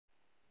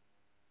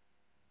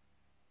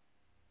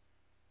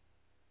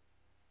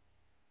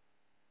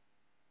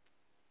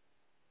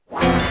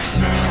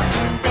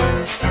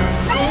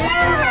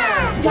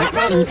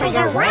ready for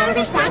your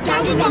wildest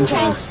backyard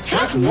adventures.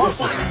 Check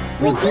this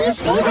out. With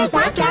these favorite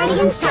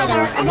Backyardigans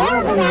titles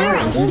available now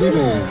on TDDB.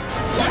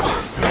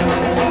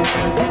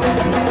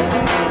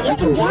 You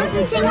can dance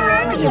and sing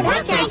along with your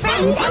backyard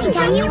friends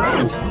anytime you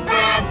want.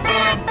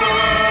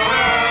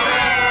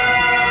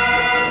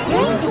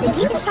 Journey to the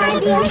deepest part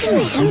of the ocean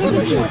into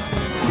the deep.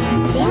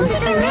 Dance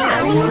at the Roar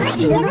and the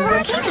legend of the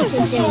Volcano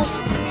Sisters.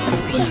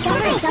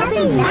 Discover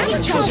Sultan's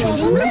magic treasures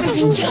in movers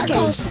and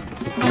shakers.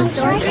 And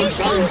soar through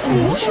space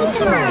in Mission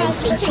to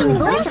Mars featuring the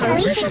voice of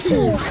Alicia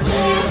Keys.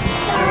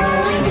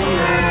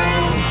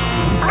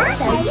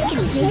 Also, you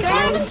can sneak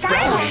around in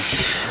style.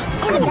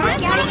 In the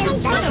Backyardigans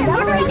special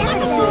double-length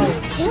episode,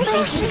 Super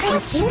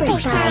Secret Super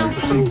Spy,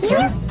 thank you,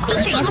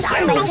 featuring a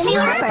star by Cindy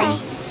Harper.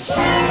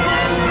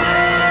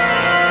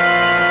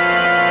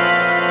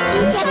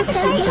 Each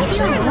episode takes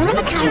you on a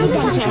one-of-a-kind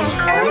adventure.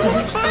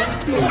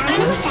 Unexpected, the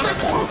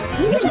unexpected.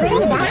 You can bring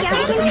the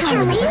Backyardigans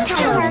home with these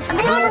titles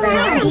available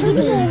now on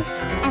DVD.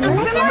 And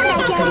look for more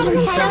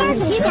Backyardigans titles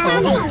in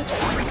 2008.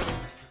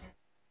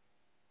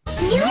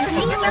 New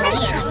from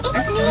Nickelodeon,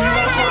 it's me,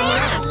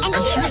 and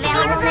she's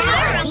available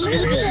now on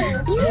DVD.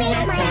 You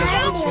make my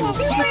heart feel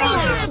super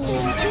happy.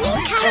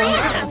 Meet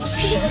Kaya.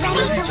 She's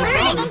ready to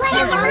learn and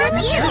play along with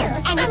you.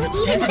 And it's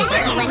even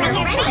better when her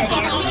friends are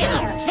there too.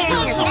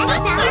 There's your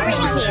best hour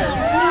in two.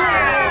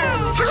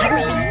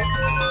 Totally.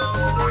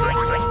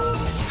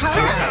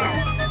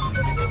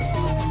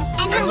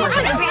 And her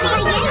wife, Grandma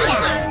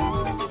Yenya.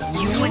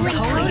 You and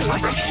Tony are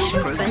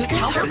super good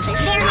helpers.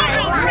 There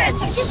are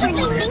lots of super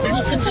neat things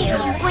you can do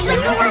when you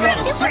go on a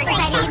super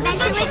exciting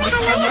adventure with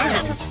Kaya.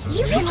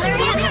 You can learn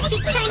how to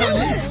speak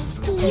Chinese.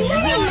 Do you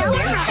want to know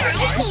how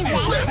I say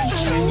red in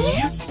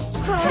Chinese?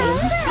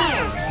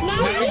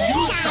 Now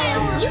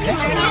you can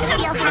learn how to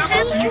feel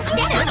happy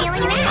instead of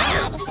feeling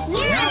mad.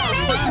 You're our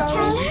friend,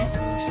 Tony.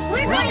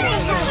 We're going to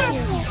help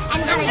you.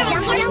 And how to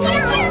jump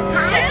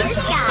high to the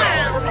sky.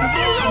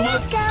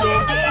 Let's go.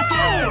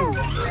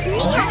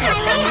 Meet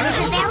Kaya is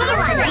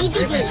available on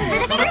DVD for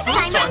the first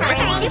time ever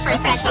in super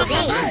special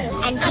days.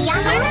 And be on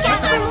the lookout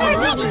for more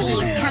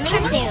DVDs coming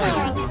soon.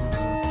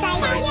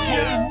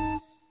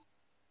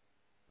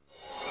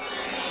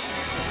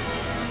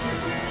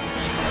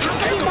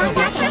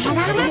 Back and head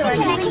out the door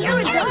to secure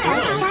a door.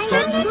 It's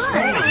time to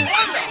explore.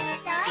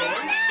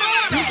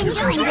 You can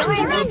join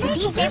Dora with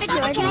these favorite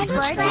George and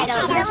Explorer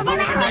titles available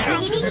now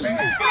on DVD.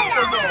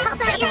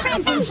 Help out your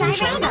friends in Shy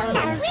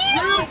Rainbow.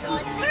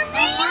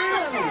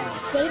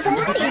 Save some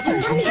puppies in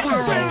Puppy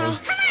Power.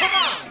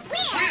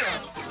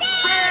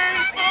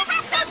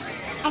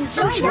 And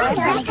join Dora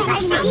for an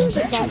exciting beach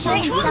adventure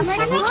in Summer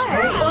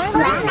Explorer. Or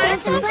laugh,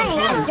 dance, and play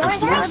as Dora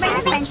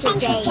celebrates Friendship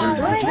Day in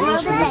Dora's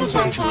World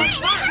Adventure.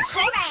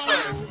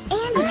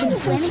 And you can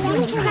swim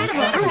into an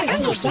incredible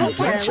undersea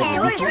adventure with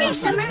Dora Saves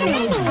the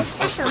Mermaids, a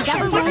special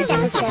double-length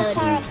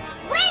episode.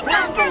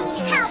 We're going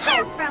to help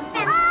her from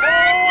all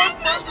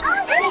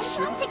the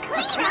ocean to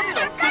clean up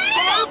her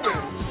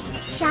garbage.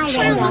 Shy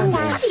Rainbow,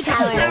 Puppy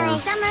Power,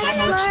 Summer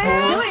Explorer,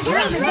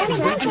 Dora's World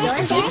Adventure, and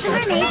Dora Saves the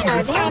Mermaids are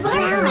available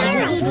now on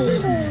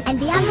DVD. And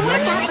be on the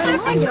lookout for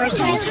more Dora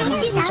titles in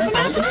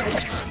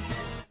 2008.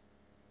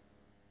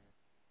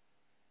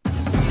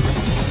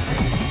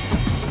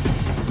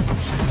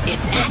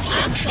 It's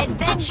action,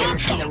 adventure,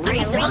 and the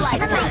race of a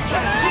lifetime.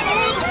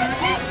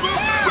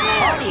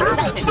 All the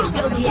excitement from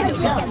Go Diego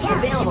Go is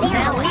available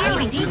now on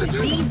DVD with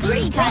these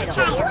great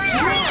titles.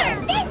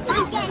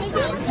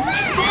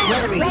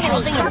 Whether he's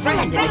helping a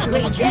friend in a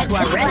great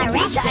jaguar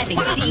rescue, diving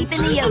deep in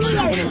the ocean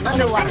in an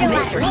underwater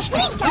mystery,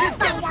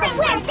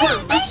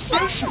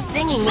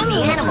 singing with the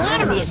animals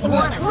in the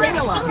iguana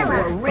sing-along, or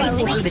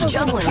racing through the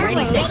jungle in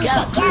Ready, Set, Go,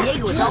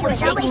 Diego is always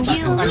taking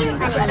you on an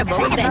incredible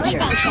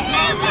adventure.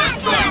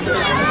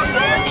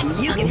 And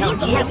you can help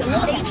Diego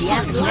save the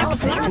African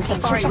elephants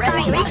in Safari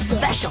Rescue with a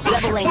special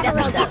double-length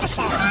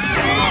episode.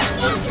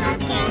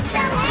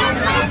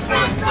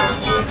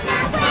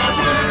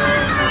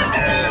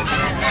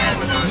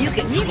 You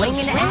can swing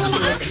into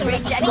action with the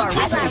Great Jaguar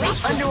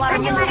Rescue, Underwater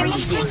Mystery,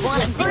 the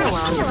Iguana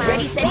Sing-Along,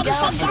 Ready, Set, Go,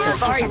 and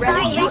Safari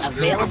Rescue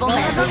available now.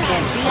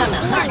 And be on the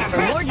hunt for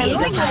more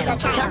Diego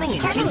titles coming in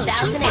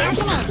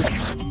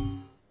 2008.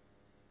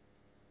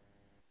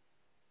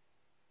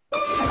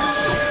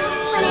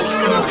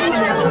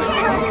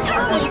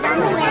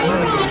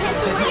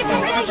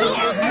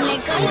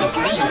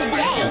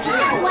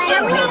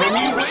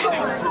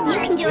 You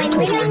can join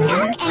Living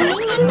Tuck and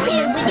Minion 2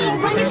 with these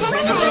Wonder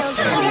Pets titles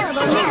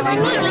available now on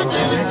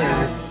DVD.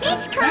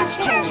 This calls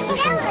for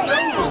Stella.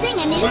 Sing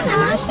a new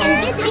song and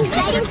visit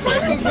exciting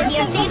places with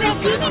your favorite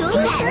preschool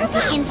pets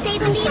in Save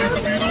the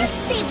Beetles,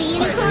 Save the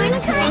Unicorn,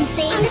 and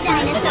Save the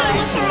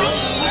Dinosaurs.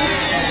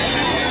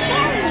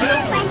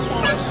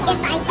 If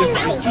I do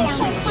say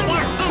so.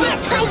 And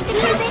it's twice the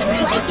music,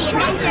 twice the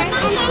adventure, and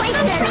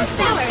twice the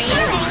celery.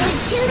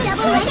 With 2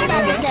 double-length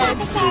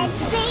episodes.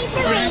 Save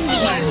the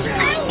Reindeer.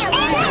 I know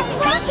just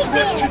what you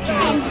do.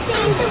 And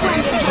Save the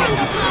Wonder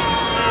Pets.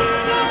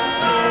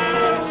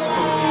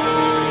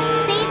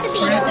 Save the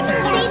Beetles,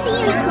 Save the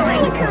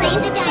Unicorn,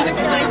 Save the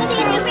Dinosaurs,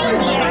 Save the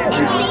Reindeer,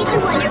 and Save the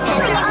Wonder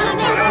Pets are all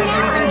available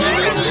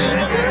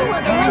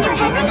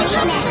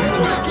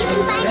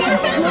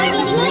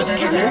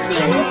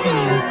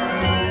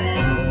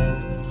me.